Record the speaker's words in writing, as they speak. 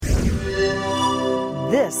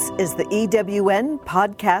This is the EWN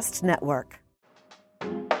Podcast Network.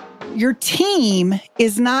 Your team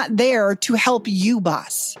is not there to help you,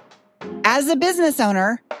 boss. As a business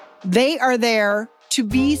owner, they are there to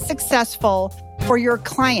be successful for your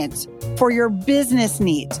clients, for your business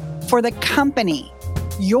needs, for the company.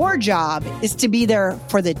 Your job is to be there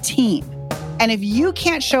for the team. And if you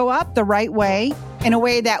can't show up the right way, in a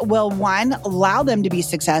way that will, one, allow them to be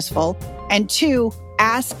successful, and two,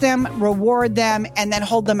 ask them, reward them, and then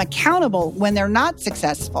hold them accountable when they're not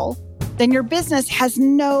successful, then your business has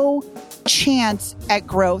no chance at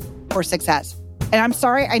growth or success. And I'm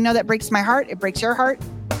sorry, I know that breaks my heart. It breaks your heart.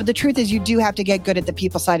 But the truth is you do have to get good at the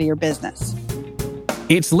people side of your business.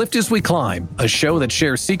 It's Lift As We Climb, a show that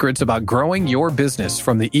shares secrets about growing your business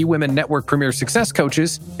from the eWomen Network Premier Success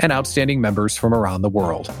Coaches and outstanding members from around the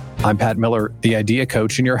world. I'm Pat Miller, the Idea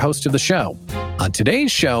Coach and your host of the show. On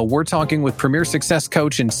today's show, we're talking with Premier Success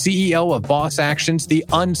Coach and CEO of Boss Actions, the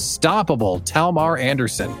unstoppable Talmar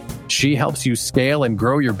Anderson. She helps you scale and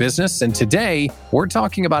grow your business, and today, we're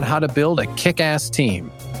talking about how to build a kick-ass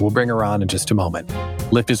team. We'll bring her on in just a moment.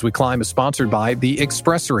 Lift As We Climb is sponsored by The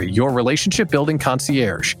Expressory, your relationship building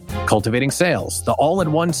concierge, Cultivating Sales, the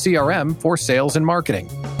all-in-one CRM for sales and marketing,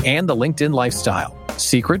 and the LinkedIn Lifestyle,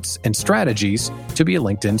 secrets and strategies to be a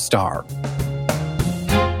LinkedIn star.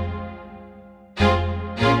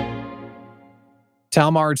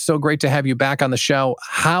 Talmar, it's so great to have you back on the show.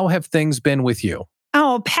 How have things been with you?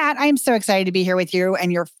 Oh, Pat, I'm so excited to be here with you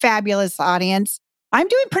and your fabulous audience. I'm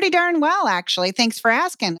doing pretty darn well, actually. Thanks for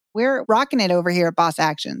asking. We're rocking it over here at Boss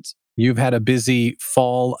Actions. You've had a busy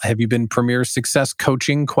fall. Have you been Premier Success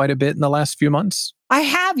coaching quite a bit in the last few months? I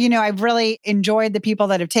have. I've really enjoyed the people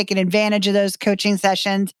that have taken advantage of those coaching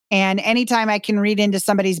sessions. And anytime I can read into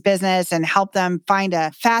somebody's business and help them find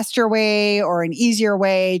a faster way or an easier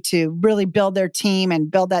way to really build their team and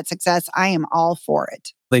build that success, I am all for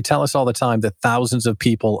it. They tell us all the time that thousands of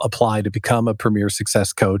people apply to become a Premier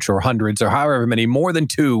Success coach, or hundreds or however many, more than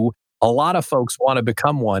two. A lot of folks want to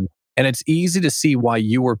become one. And it's easy to see why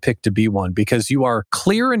you were picked to be one, because you are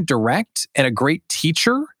clear and direct and a great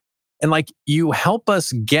teacher. And you help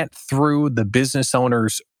us get through the business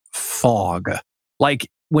owner's fog.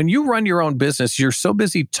 When you run your own business, you're so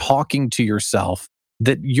busy talking to yourself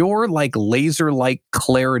that your laser-like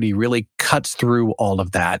clarity really cuts through all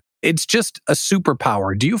of that. It's just a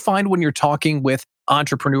superpower. Do you find when you're talking with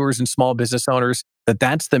entrepreneurs and small business owners that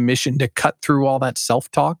that's the mission, to cut through all that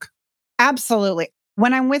self-talk? Absolutely.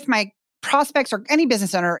 When I'm with my prospects or any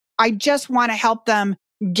business owner, I just want to help them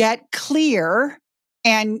get clear.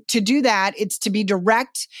 And to do that, it's to be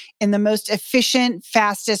direct in the most efficient,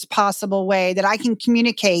 fastest possible way that I can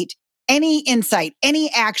communicate any insight, any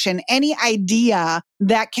action, any idea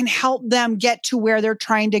that can help them get to where they're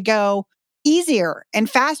trying to go easier and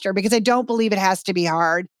faster, because I don't believe it has to be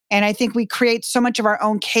hard. And I think we create so much of our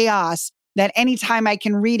own chaos that anytime I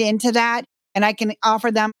can read into that and I can offer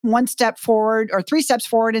them one step forward or three steps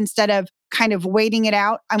forward instead of kind of waiting it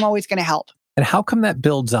out, I'm always going to help. And how come that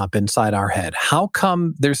builds up inside our head? How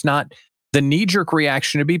come there's not the knee-jerk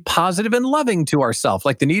reaction to be positive and loving to ourselves?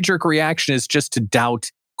 The knee-jerk reaction is just to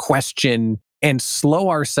doubt, question, and slow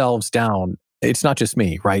ourselves down. It's not just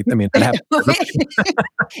me, right? I mean,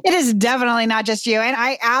 it is definitely not just you. And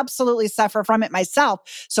I absolutely suffer from it myself.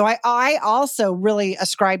 So I also really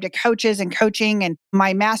ascribe to coaches and coaching and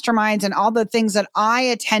my masterminds and all the things that I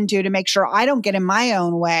attend to make sure I don't get in my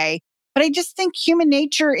own way. But I just think human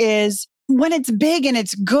nature is, when it's big and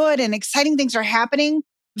it's good and exciting things are happening,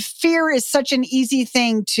 fear is such an easy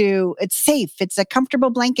thing it's safe. It's a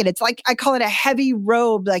comfortable blanket. It's I call it a heavy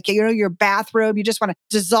robe, your bathrobe. You just want to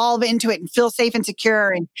dissolve into it and feel safe and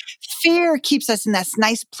secure. And fear keeps us in this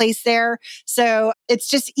nice place there. So it's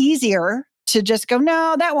just easier to just go,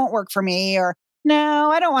 no, that won't work for me. Or no,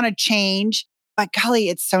 I don't want to change. But golly,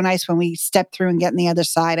 it's so nice when we step through and get on the other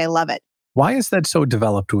side. I love it. Why is that so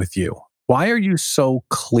developed with you? Why are you so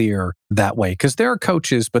clear that way? Because there are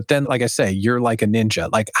coaches, but then, like I say, you're like a ninja.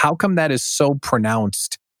 How come that is so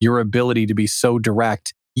pronounced, your ability to be so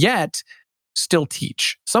direct, yet still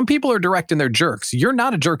teach? Some people are direct and they're jerks. You're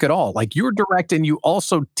not a jerk at all. You're direct and you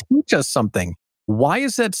also teach us something. Why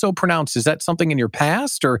is that so pronounced? Is that something in your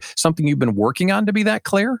past or something you've been working on to be that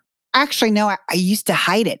clear? Actually, no, I used to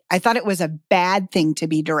hide it. I thought it was a bad thing to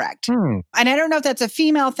be direct. And I don't know if that's a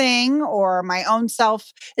female thing or my own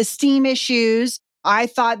self-esteem issues. I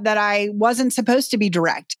thought that I wasn't supposed to be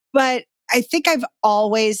direct, but I think I've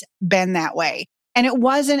always been that way. And it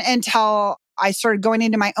wasn't until I started going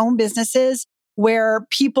into my own businesses where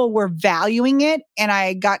people were valuing it and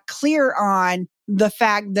I got clear on the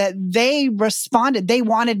fact that they responded. They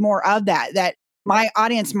wanted more of that my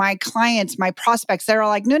audience, my clients, my prospects, they're all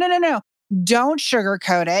like, no, no, no, no. Don't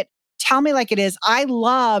sugarcoat it. Tell me like it is. I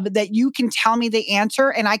love that you can tell me the answer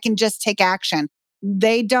and I can just take action.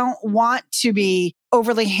 They don't want to be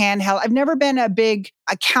overly handheld. I've never been a big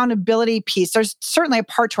accountability piece. There's certainly a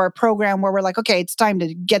part to our program where we're like, okay, it's time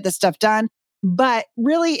to get this stuff done. But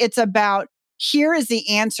really, it's about here is the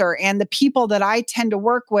answer. And the people that I tend to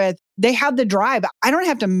work with, they have the drive. I don't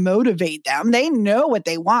have to motivate them. They know what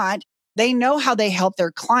they want. They know how they help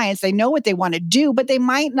their clients. They know what they want to do, but they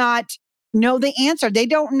might not know the answer. They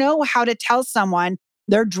don't know how to tell someone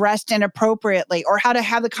they're dressed inappropriately or how to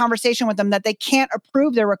have the conversation with them that they can't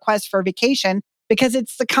approve their request for vacation because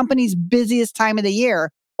it's the company's busiest time of the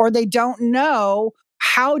year, or they don't know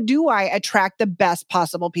how do I attract the best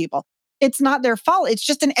possible people. It's not their fault. It's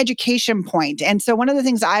just an education point. And so one of the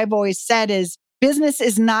things I've always said is business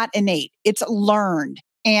is not innate. It's learned.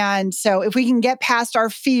 And so if we can get past our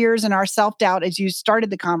fears and our self-doubt as you started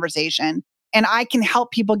the conversation, and I can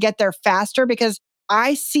help people get there faster because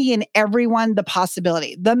I see in everyone the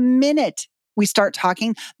possibility. The minute we start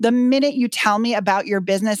talking, the minute you tell me about your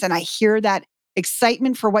business and I hear that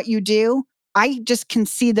excitement for what you do, I just can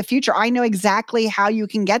see the future. I know exactly how you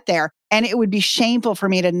can get there. And it would be shameful for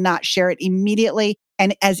me to not share it immediately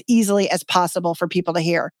and as easily as possible for people to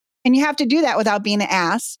hear. And you have to do that without being an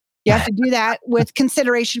ass. You have to do that with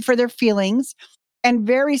consideration for their feelings. And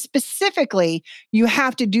very specifically, you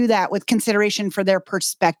have to do that with consideration for their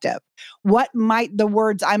perspective. What might the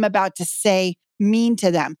words I'm about to say mean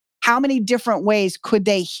to them? How many different ways could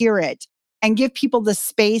they hear it? And give people the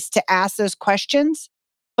space to ask those questions.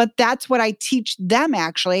 But that's what I teach them,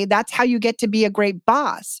 actually. That's how you get to be a great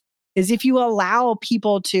boss, is if you allow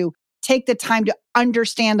people to take the time to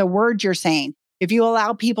understand the words you're saying. If you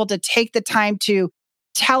allow people to take the time to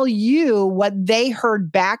tell you what they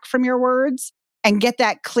heard back from your words and get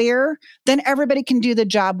that clear, then everybody can do the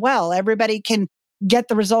job well. Everybody can get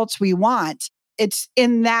the results we want. It's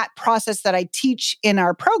in that process that I teach in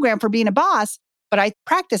our program for being a boss, but I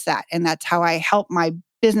practice that. And that's how I help my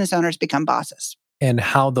business owners become bosses. And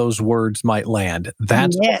how those words might land.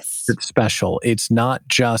 That's It's special. It's not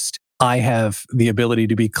just, I have the ability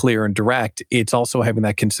to be clear and direct. It's also having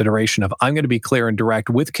that consideration of, I'm going to be clear and direct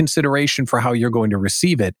with consideration for how you're going to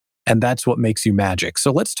receive it. And that's what makes you magic.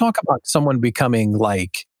 So let's talk about someone becoming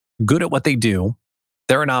like good at what they do.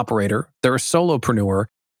 They're an operator, they're a solopreneur,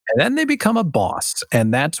 and then they become a boss.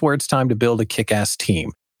 And that's where it's time to build a kick-ass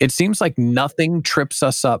team. It seems like nothing trips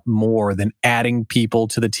us up more than adding people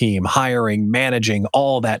to the team, hiring, managing,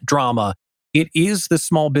 all that drama. It is the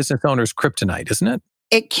small business owner's kryptonite, isn't it?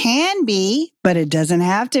 It can be, but it doesn't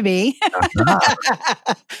have to be.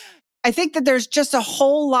 I think that there's just a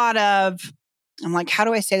whole lot of, I'm like, how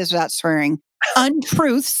do I say this without swearing?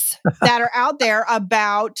 Untruths that are out there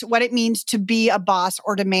about what it means to be a boss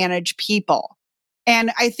or to manage people.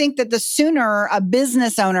 And I think that the sooner a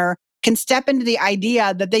business owner can step into the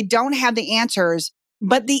idea that they don't have the answers,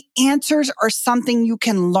 but the answers are something you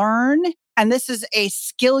can learn. And this is a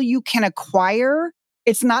skill you can acquire.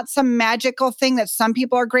 It's not some magical thing that some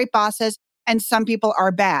people are great bosses and some people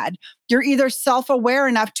are bad. You're either self-aware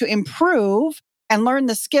enough to improve and learn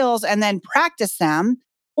the skills and then practice them,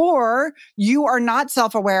 or you are not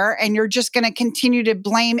self-aware and you're just going to continue to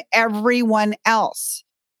blame everyone else.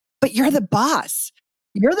 But you're the boss.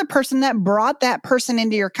 You're the person that brought that person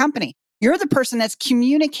into your company. You're the person that's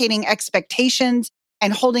communicating expectations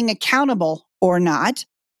and holding accountable or not.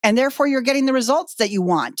 And therefore, you're getting the results that you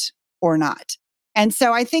want or not. And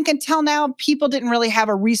so I think until now, people didn't really have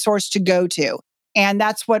a resource to go to. And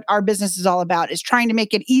that's what our business is all about, is trying to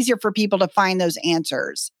make it easier for people to find those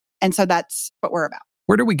answers. And so that's what we're about.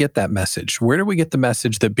 Where do we get that message? Where do we get the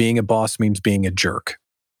message that being a boss means being a jerk?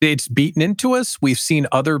 It's beaten into us. We've seen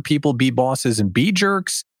other people be bosses and be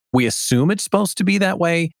jerks. We assume it's supposed to be that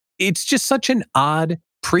way. It's just such an odd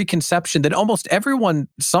preconception that almost everyone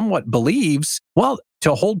somewhat believes, well,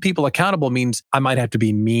 to hold people accountable means I might have to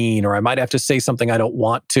be mean or I might have to say something I don't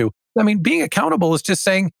want to. I mean, being accountable is just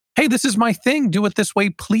saying, hey, this is my thing. Do it this way,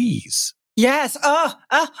 please. Yes. Oh,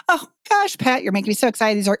 gosh, Pat, you're making me so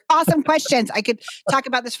excited. These are awesome questions. I could talk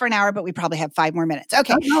about this for an hour, but we probably have 5 more minutes.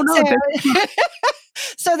 Okay.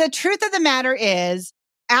 So the truth of the matter is,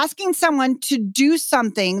 asking someone to do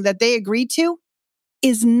something that they agreed to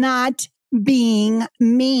is not being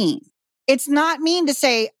mean. It's not mean to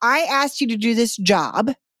say, I asked you to do this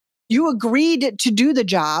job. You agreed to do the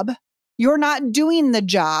job. You're not doing the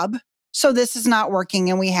job. So this is not working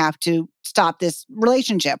and we have to stop this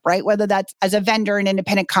relationship, right? Whether that's as a vendor, an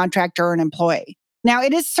independent contractor, or an employee. Now,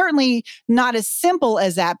 it is certainly not as simple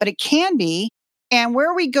as that, but it can be. And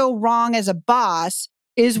where we go wrong as a boss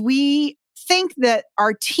is we think that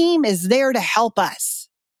our team is there to help us.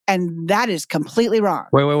 And that is completely wrong.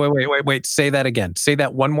 Wait. Say that again. Say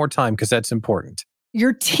that one more time because that's important.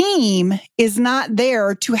 Your team is not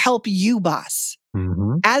there to help you, boss.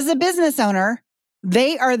 Mm-hmm. As a business owner,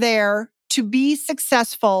 they are there to be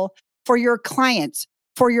successful for your clients,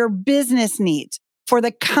 for your business needs, for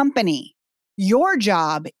the company. Your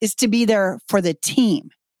job is to be there for the team.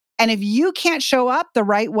 And if you can't show up the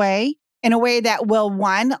right way, in a way that will,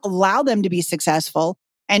 one, allow them to be successful,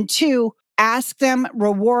 and two, ask them,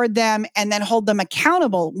 reward them, and then hold them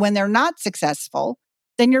accountable when they're not successful,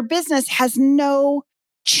 then your business has no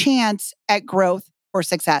chance at growth or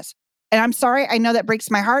success. And I'm sorry, I know that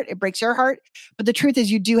breaks my heart. It breaks your heart. But the truth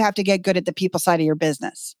is you do have to get good at the people side of your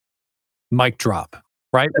business. Mic drop,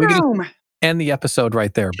 right? We can end the episode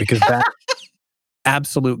right there because that's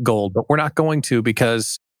absolute gold. But we're not going to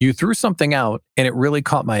because you threw something out and it really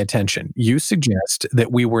caught my attention. You suggest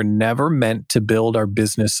that we were never meant to build our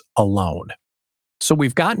business alone. So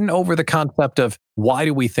we've gotten over the concept of why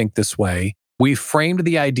do we think this way? We framed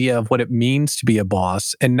the idea of what it means to be a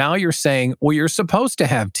boss. And now you're saying, well, you're supposed to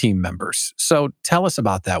have team members. So tell us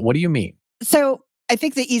about that. What do you mean? So I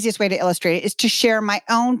think the easiest way to illustrate it is to share my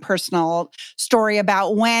own personal story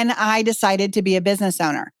about when I decided to be a business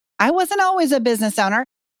owner. I wasn't always a business owner.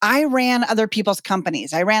 I ran other people's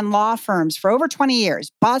companies. I ran law firms for over 20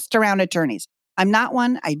 years, bossed around attorneys. I'm not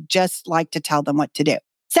one. I just like to tell them what to do.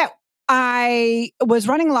 So I was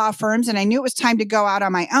running law firms and I knew it was time to go out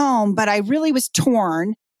on my own, but I really was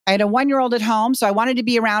torn. I had a 1-year-old at home, so I wanted to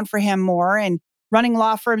be around for him more. And running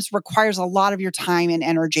law firms requires a lot of your time and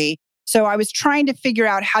energy. So I was trying to figure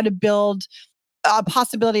out how to build a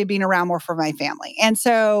possibility of being around more for my family. And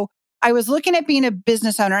so I was looking at being a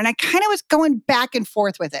business owner and I kind of was going back and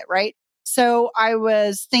forth with it, right? So I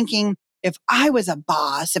was thinking, if I was a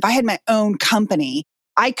boss, if I had my own company,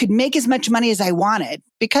 I could make as much money as I wanted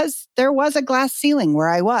because there was a glass ceiling where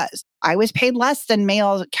I was. I was paid less than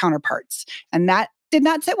male counterparts, and that did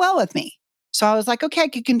not sit well with me. So I was like, okay, I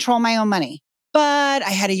could control my own money. But I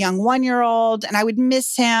had a young 1-year-old and I would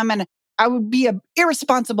miss him and I would be an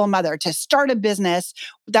irresponsible mother to start a business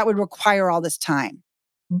that would require all this time.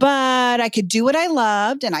 But I could do what I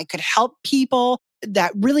loved and I could help people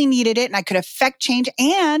that really needed it and I could affect change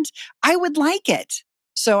and I would like it.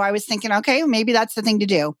 So I was thinking, okay, maybe that's the thing to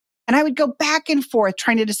do. And I would go back and forth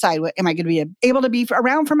trying to decide, am I going to be able to be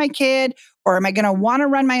around for my kid or am I going to want to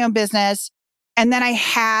run my own business? And then I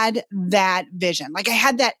had that vision. Like I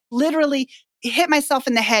had that literally hit myself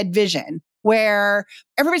in the head vision where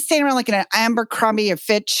everybody's standing around like an Abercrombie or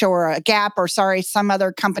Fitch or a Gap or some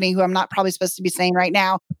other company who I'm not probably supposed to be saying right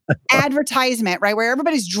now, advertisement, right? Where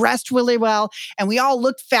everybody's dressed really well and we all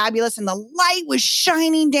looked fabulous and the light was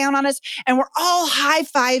shining down on us and we're all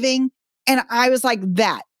high-fiving. And I was like,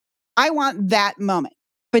 I want that moment.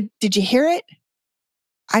 But did you hear it?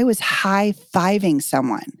 I was high-fiving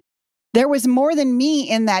someone. There was more than me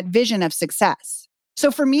in that vision of success. So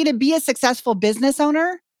for me to be a successful business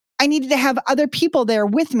owner, I needed to have other people there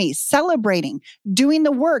with me, celebrating, doing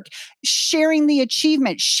the work, sharing the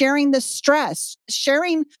achievement, sharing the stress,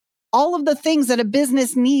 sharing all of the things that a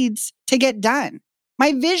business needs to get done.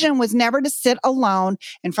 My vision was never to sit alone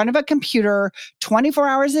in front of a computer 24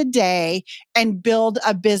 hours a day and build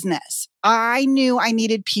a business. I knew I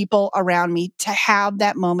needed people around me to have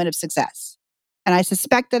that moment of success. And I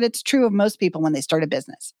suspect that it's true of most people when they start a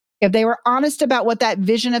business. If they were honest about what that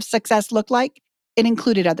vision of success looked like, it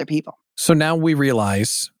included other people. So now we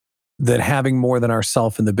realize that having more than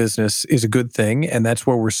ourselves in the business is a good thing, and that's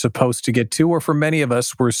where we're supposed to get to, or for many of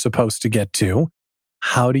us, we're supposed to get to.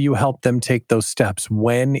 How do you help them take those steps?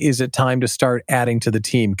 When is it time to start adding to the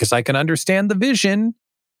team? Because I can understand the vision,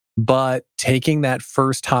 but taking that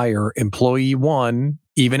first hire, employee 1,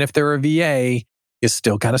 even if they're a VA, is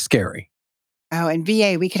still kind of scary. Oh, and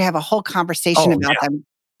VA, we could have a whole conversation about them.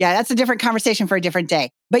 Yeah, that's a different conversation for a different day.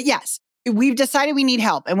 But yes, we've decided we need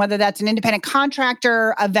help. And whether that's an independent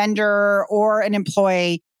contractor, a vendor, or an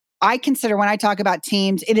employee, I consider when I talk about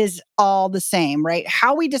teams, it is all the same, right?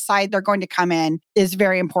 How we decide they're going to come in is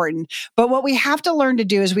very important. But what we have to learn to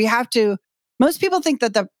do is most people think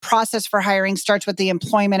that the process for hiring starts with the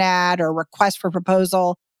employment ad or request for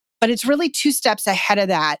proposal, but it's really 2 steps ahead of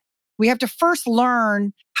that. We have to first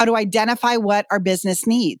learn how to identify what our business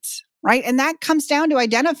needs, right? And that comes down to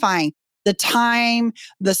identifying the time,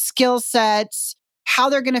 the skill sets, how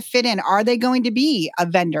they're going to fit in. Are they going to be a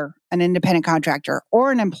vendor, an independent contractor,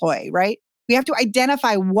 or an employee, right? We have to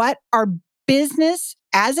identify what our business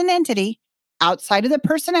as an entity outside of the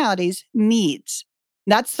personalities needs.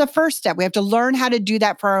 That's the first step. We have to learn how to do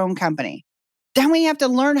that for our own company. Then we have to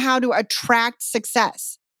learn how to attract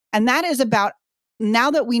success. And that is about,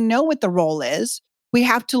 now that we know what the role is, we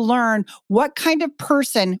have to learn what kind of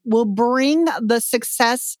person will bring the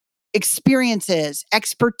success experiences,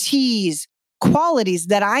 expertise, qualities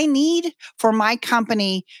that I need for my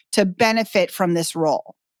company to benefit from this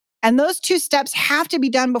role. And those two steps have to be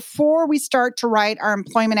done before we start to write our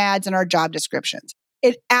employment ads and our job descriptions.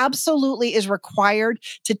 It absolutely is required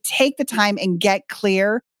to take the time and get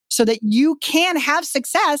clear so that you can have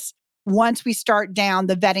success once we start down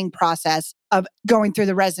the vetting process of going through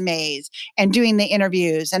the resumes and doing the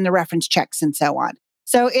interviews and the reference checks and so on.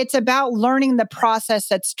 So it's about learning the process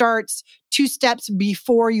that starts 2 steps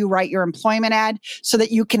before you write your employment ad so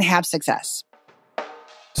that you can have success.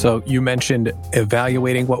 So you mentioned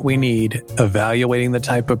evaluating what we need, evaluating the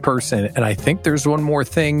type of person. And I think there's one more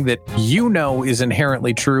thing that you know is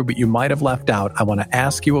inherently true, but you might have left out. I want to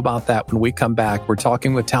ask you about that when we come back. We're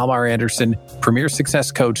talking with Talmar Anderson, Premier Success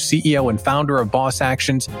Coach, CEO, and founder of Boss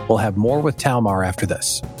Actions. We'll have more with Talmar after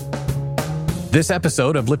this. This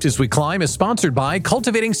episode of Lift As We Climb is sponsored by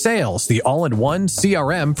Cultivating Sales, the all-in-one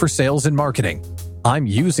CRM for sales and marketing. I'm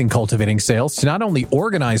using Cultivating Sales to not only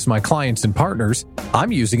organize my clients and partners,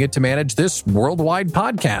 I'm using it to manage this worldwide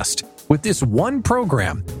podcast. With this one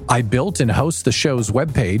program, I built and host the show's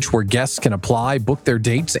webpage where guests can apply, book their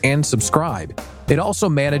dates, and subscribe. It also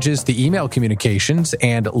manages the email communications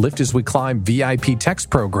and Lift As We Climb VIP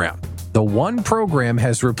text program. The one program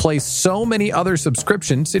has replaced so many other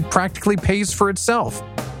subscriptions, it practically pays for itself.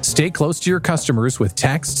 Stay close to your customers with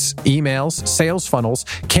texts, emails, sales funnels,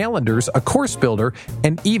 calendars, a course builder,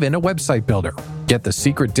 and even a website builder. Get the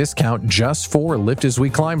secret discount just for Lift As We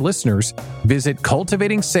Climb listeners. Visit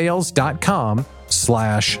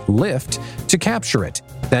cultivatingsales.com/lift to capture it.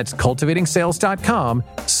 That's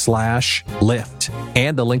cultivatingsales.com/lift.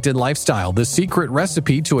 And the LinkedIn Lifestyle, the secret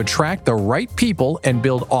recipe to attract the right people and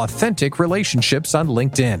build authentic relationships on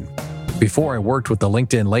LinkedIn. Before I worked with the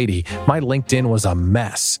LinkedIn lady, my LinkedIn was a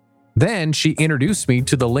mess. Then she introduced me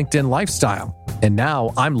to the LinkedIn Lifestyle, and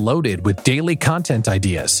now I'm loaded with daily content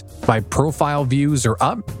ideas. My profile views are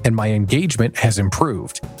up, and my engagement has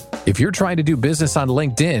improved. If you're trying to do business on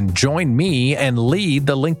LinkedIn, join me and lead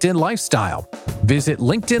the LinkedIn Lifestyle. Visit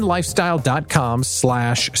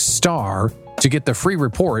linkedinlifestyle.com/star to get the free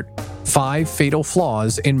report, 5 Fatal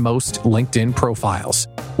Flaws in Most LinkedIn Profiles.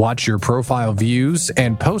 Watch your profile views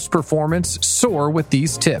and post performance soar with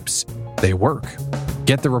these tips. They work.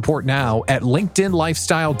 Get the report now at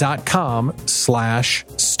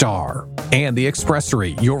linkedinlifestyle.com/star. And the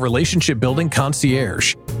Expressory, your relationship building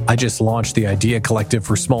concierge. I just launched the Idea Collective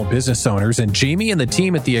for small business owners, and Jamie and the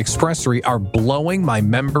team at the Expressory are blowing my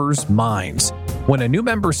members' minds. When a new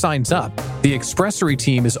member signs up, the Expressory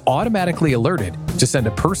team is automatically alerted to send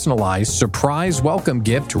a personalized surprise welcome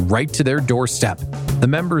gift right to their doorstep. The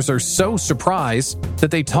members are so surprised that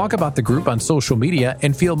they talk about the group on social media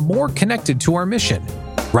and feel more connected to our mission.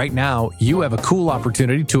 Right now, you have a cool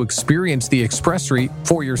opportunity to experience the Expressory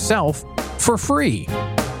for yourself for free.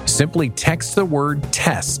 Simply text the word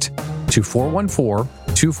TEST to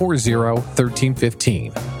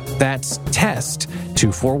 414-240-1315. That's TEST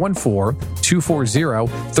to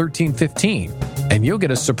 414-240-1315. And you'll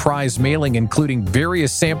get a surprise mailing including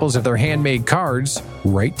various samples of their handmade cards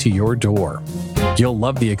right to your door. You'll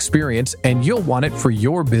love the experience, and you'll want it for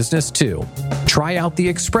your business too. Try out the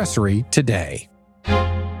Expressory today.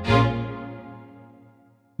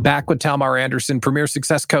 Back with Talmar Anderson, Premier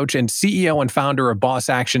Success Coach and CEO and founder of Boss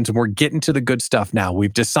Actions. And we're getting to the good stuff now.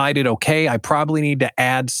 We've decided, okay, I probably need to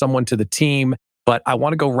add someone to the team, but I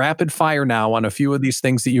want to go rapid fire now on a few of these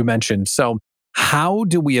things that you mentioned. So how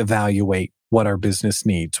do we evaluate what our business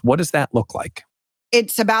needs? What does that look like?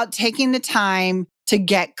 It's about taking the time to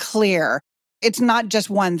get clear. It's not just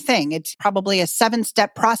one thing. It's probably a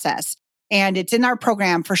 7-step process. And it's in our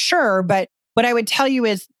program for sure. But what I would tell you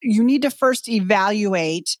is you need to first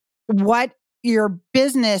evaluate what your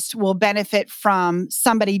business will benefit from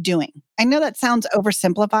somebody doing. I know that sounds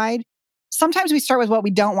oversimplified. Sometimes we start with what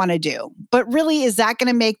we don't want to do, but really, is that going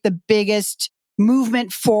to make the biggest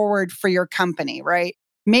movement forward for your company, right?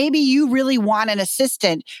 Maybe you really want an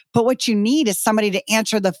assistant, but what you need is somebody to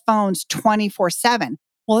answer the phones 24/7.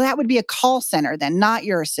 Well, that would be a call center then, not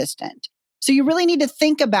your assistant. So you really need to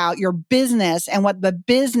think about your business and what the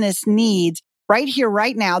business needs right here,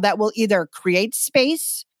 right now, that will either create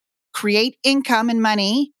space, create income and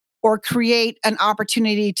money, or create an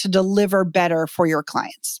opportunity to deliver better for your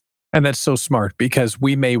clients. And that's so smart, because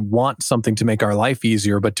we may want something to make our life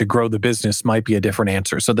easier, but to grow the business might be a different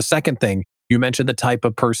answer. So the second thing, you mentioned the type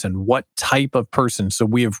of person. What type of person? So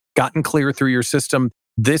we have gotten clear through your system.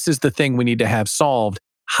 This is the thing we need to have solved.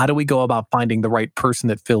 How do we go about finding the right person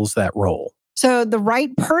that fills that role? So the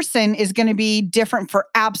right person is going to be different for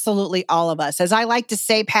absolutely all of us. As I like to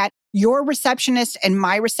say, Pat, your receptionist and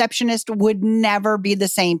my receptionist would never be the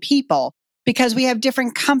same people because we have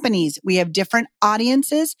different companies, we have different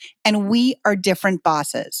audiences, and we are different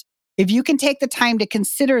bosses. If you can take the time to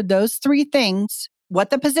consider those three things,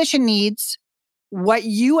 what the position needs, what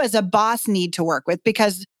you as a boss need to work with,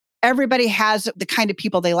 because everybody has the kind of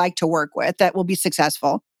people they like to work with that will be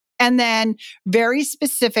successful. And then very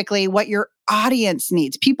specifically, what your audience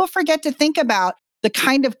needs. People forget to think about the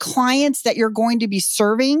kind of clients that you're going to be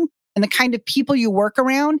serving and the kind of people you work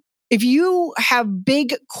around. If you have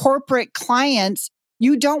big corporate clients,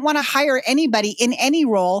 you don't want to hire anybody in any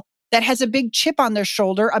role that has a big chip on their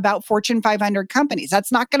shoulder about Fortune 500 companies.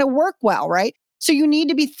 That's not going to work well, right? So you need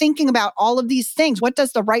to be thinking about all of these things. What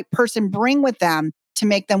does the right person bring with them to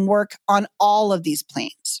make them work on all of these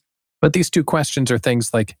planes? But these two questions are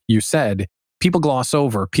things like you said, people gloss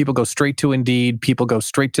over. People go straight to Indeed. People go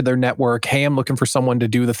straight to their network. Hey, I'm looking for someone to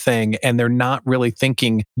do the thing. And they're not really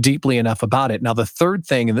thinking deeply enough about it. Now, the third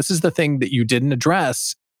thing, and this is the thing that you didn't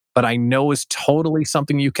address, but I know is totally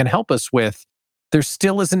something you can help us with. There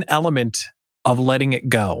still is an element of letting it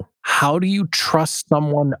go. How do you trust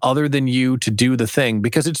someone other than you to do the thing?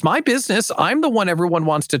 Because it's my business. I'm the one everyone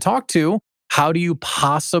wants to talk to. How do you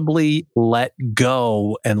possibly let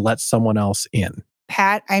go and let someone else in?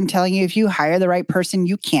 Pat, I'm telling you, if you hire the right person,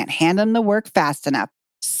 you can't hand them the work fast enough.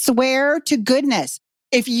 Swear to goodness.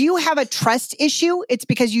 If you have a trust issue, it's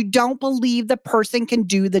because you don't believe the person can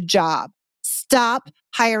do the job. Stop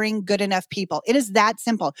hiring good enough people. It is that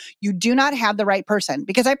simple. You do not have the right person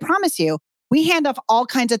because I promise you, we hand off all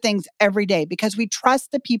kinds of things every day because we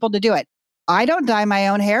trust the people to do it. I don't dye my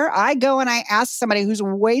own hair. I go and I ask somebody who's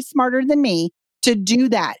way smarter than me to do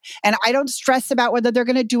that. And I don't stress about whether they're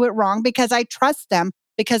going to do it wrong because I trust them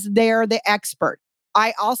because they're the expert.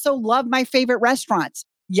 I also love my favorite restaurants.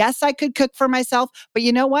 Yes, I could cook for myself, but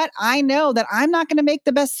you know what? I know that I'm not going to make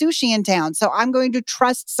the best sushi in town. So I'm going to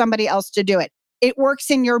trust somebody else to do it. It works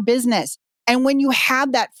in your business. And when you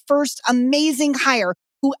have that first amazing hire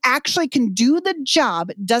who actually can do the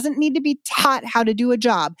job, doesn't need to be taught how to do a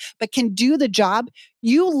job, but can do the job,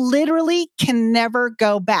 you literally can never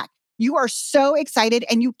go back. You are so excited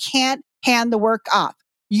and you can't hand the work off.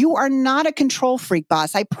 You are not a control freak,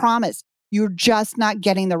 boss. I promise. You're just not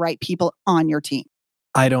getting the right people on your team.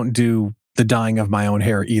 I don't do the dyeing of my own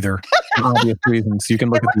hair either, for obvious reasons. You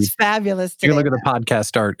can look at fabulous today, you can look at the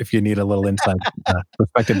podcast art if you need a little inside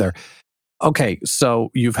perspective there. Okay, so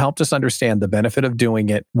you've helped us understand the benefit of doing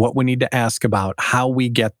it, what we need to ask about, how we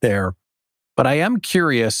get there. But I am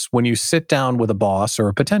curious, when you sit down with a boss or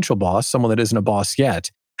a potential boss, someone that isn't a boss yet,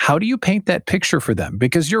 how do you paint that picture for them?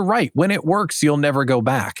 Because you're right, when it works, you'll never go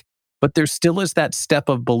back. But there still is that step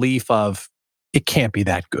of belief of, it can't be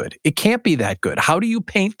that good. It can't be that good. How do you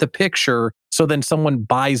paint the picture so then someone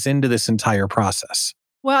buys into this entire process?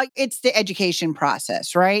 Well, it's the education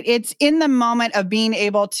process, right? It's in the moment of being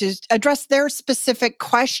able to address their specific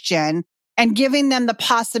question and giving them the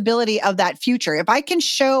possibility of that future. If I can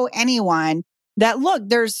show anyone that, look,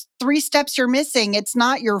 there's 3 steps you're missing, it's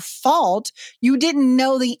not your fault. You didn't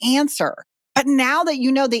know the answer. But now that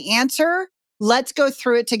you know the answer, let's go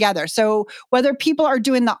through it together. So whether people are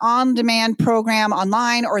doing the on-demand program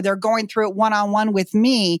online or they're going through it one-on-one with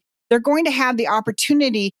me, they're going to have the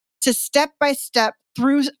opportunity to step by step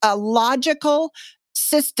through a logical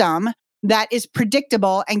system that is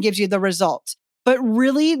predictable and gives you the results. But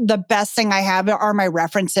really, the best thing I have are my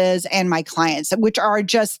references and my clients, which are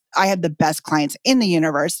just, I have the best clients in the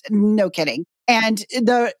universe. No kidding. And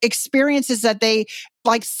the experiences that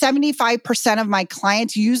like 75% of my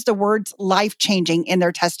clients use the words life-changing in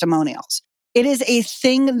their testimonials. It is a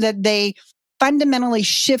thing that they fundamentally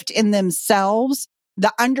shift in themselves,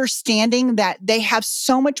 the understanding that they have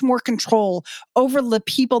so much more control over the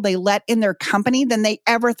people they let in their company than they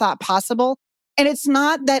ever thought possible. And it's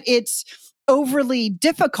not that it's overly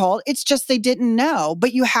difficult. It's just they didn't know.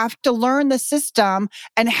 But you have to learn the system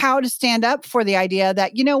and how to stand up for the idea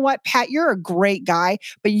that, you know what, Pat, you're a great guy,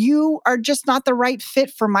 but you are just not the right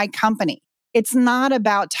fit for my company. It's not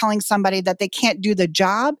about telling somebody that they can't do the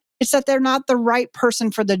job. It's that they're not the right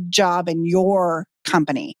person for the job in your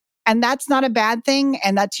company. And that's not a bad thing.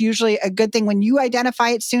 And that's usually a good thing when you identify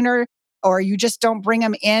it sooner, or you just don't bring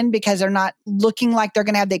them in because they're not looking like they're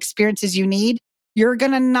going to have the experiences you need. You're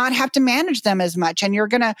going to not have to manage them as much and you're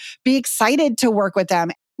going to be excited to work with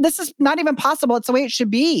them. This is not even possible. It's the way it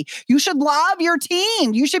should be. You should love your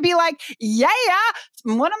team. You should be like, yeah,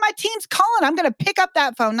 one of my team's calling. I'm going to pick up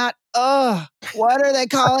that phone, not oh, what are they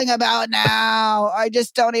calling about now? I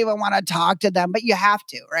just don't even want to talk to them. But you have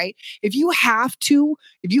to, right? If you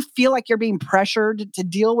feel like you're being pressured to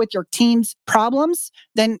deal with your team's problems,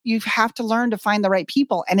 then you have to learn to find the right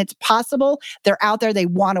people. And it's possible they're out there, they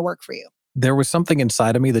want to work for you. There was something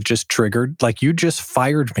inside of me that just triggered, like, you just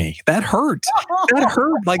fired me. That hurt. That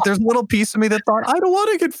hurt. Like, there's a little piece of me that thought, I don't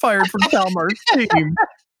want to get fired from Talmar's team.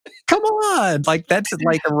 Come on. Like, that's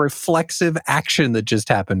like a reflexive action that just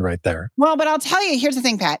happened right there. Well, but I'll tell you, here's the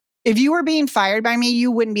thing, Pat. If you were being fired by me,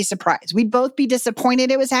 you wouldn't be surprised. We'd both be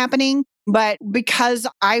disappointed it was happening. But because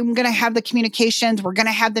I'm going to have the communications, we're going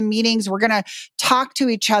to have the meetings, we're going to talk to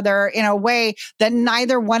each other in a way that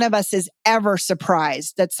neither one of us is ever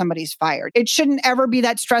surprised that somebody's fired. It shouldn't ever be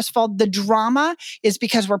that stressful. The drama is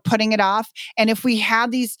because we're putting it off. And if we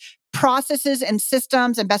have these processes and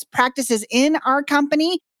systems and best practices in our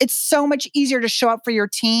company, it's so much easier to show up for your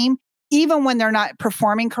team, even when they're not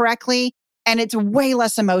performing correctly. And it's way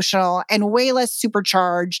less emotional and way less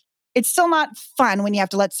supercharged. It's still not fun when you have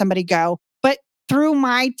to let somebody go. But through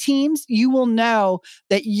my teams, you will know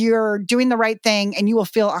that you're doing the right thing and you will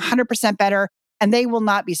feel 100% better and they will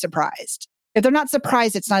not be surprised. If they're not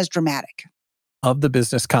surprised, it's not as dramatic. Of the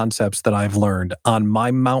business concepts that I've learned on my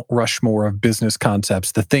Mount Rushmore of business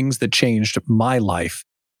concepts, the things that changed my life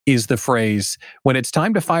is the phrase, when it's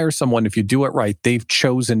time to fire someone, if you do it right, they've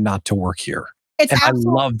chosen not to work here. It's I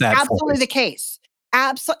love that. Absolutely the case.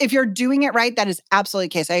 If you're doing it right, that is absolutely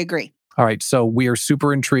the case. I agree. All right. So we are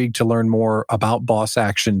super intrigued to learn more about Boss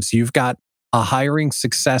Actions. You've got a hiring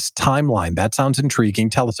success timeline. That sounds intriguing.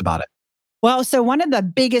 Tell us about it. Well, so one of the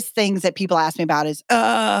biggest things that people ask me about is,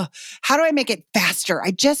 how do I make it faster?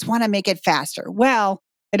 I just want to make it faster. Well,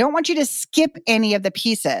 I don't want you to skip any of the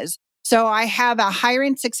pieces. So I have a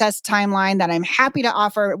hiring success timeline that I'm happy to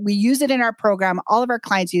offer. We use it in our program. All of our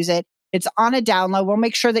clients use it. It's on a download. We'll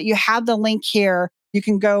make sure that you have the link here. You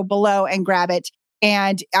can go below and grab it.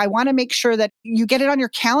 And I want to make sure that you get it on your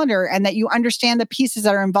calendar and that you understand the pieces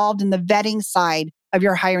that are involved in the vetting side of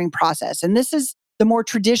your hiring process. And this is the more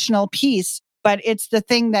traditional piece, but it's the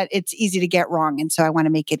thing that it's easy to get wrong. And so I want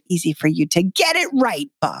to make it easy for you to get it right,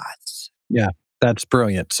 boss. Yeah, that's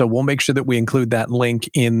brilliant. So we'll make sure that we include that link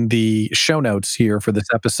in the show notes here for this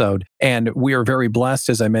episode. And we are very blessed,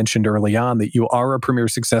 as I mentioned early on, that you are a Premier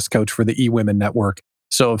Success Coach for the eWomen Network.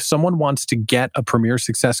 So if someone wants to get a Premier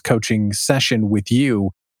Success coaching session with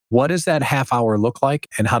you, what does that half hour look like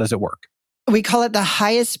and how does it work? We call it the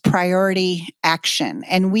highest priority action,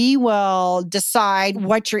 and we will decide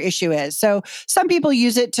what your issue is. So some people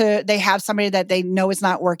use it they have somebody that they know is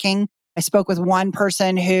not working. I spoke with one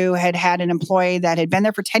person who had an employee that had been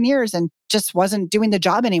there for 10 years and just wasn't doing the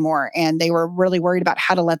job anymore. And they were really worried about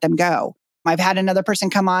how to let them go. I've had another person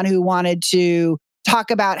come on who wanted to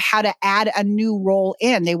talk about how to add a new role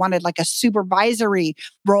in. They wanted like a supervisory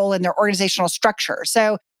role in their organizational structure.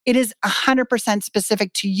 So it is 100%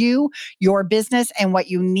 specific to you, your business, and what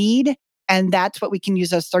you need. And that's what we can use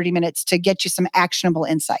those 30 minutes to get you some actionable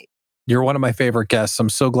insight. You're one of my favorite guests. I'm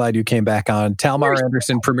so glad you came back on. Talmar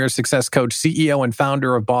Anderson, Premier Success Coach, CEO and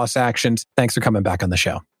founder of Boss Actions. Thanks for coming back on the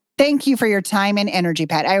show. Thank you for your time and energy,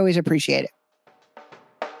 Pat. I always appreciate it.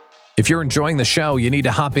 If you're enjoying the show, you need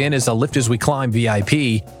to hop in as a Lift As We Climb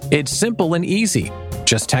VIP. It's simple and easy.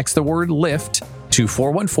 Just text the word LIFT to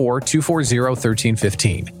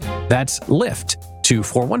 414-240-1315. That's LIFT to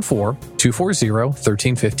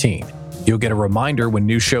 414-240-1315. You'll get a reminder when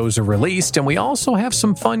new shows are released, and we also have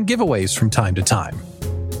some fun giveaways from time to time.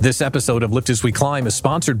 This episode of Lift As We Climb is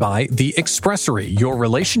sponsored by The Expressory, your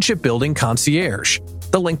relationship building concierge,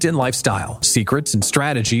 the LinkedIn lifestyle, secrets and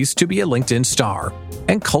strategies to be a LinkedIn star,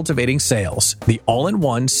 and Cultivating Sales, the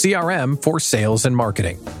all-in-one CRM for sales and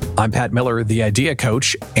marketing. I'm Pat Miller, the Idea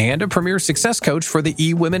Coach and a Premier Success Coach for the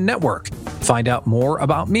eWomen Network. Find out more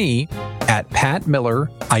about me at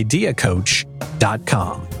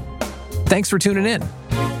patmillerideacoach.com. Thanks for tuning in.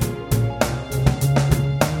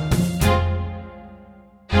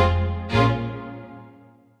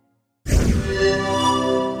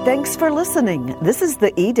 Thanks for listening. This is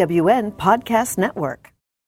the EWN Podcast Network.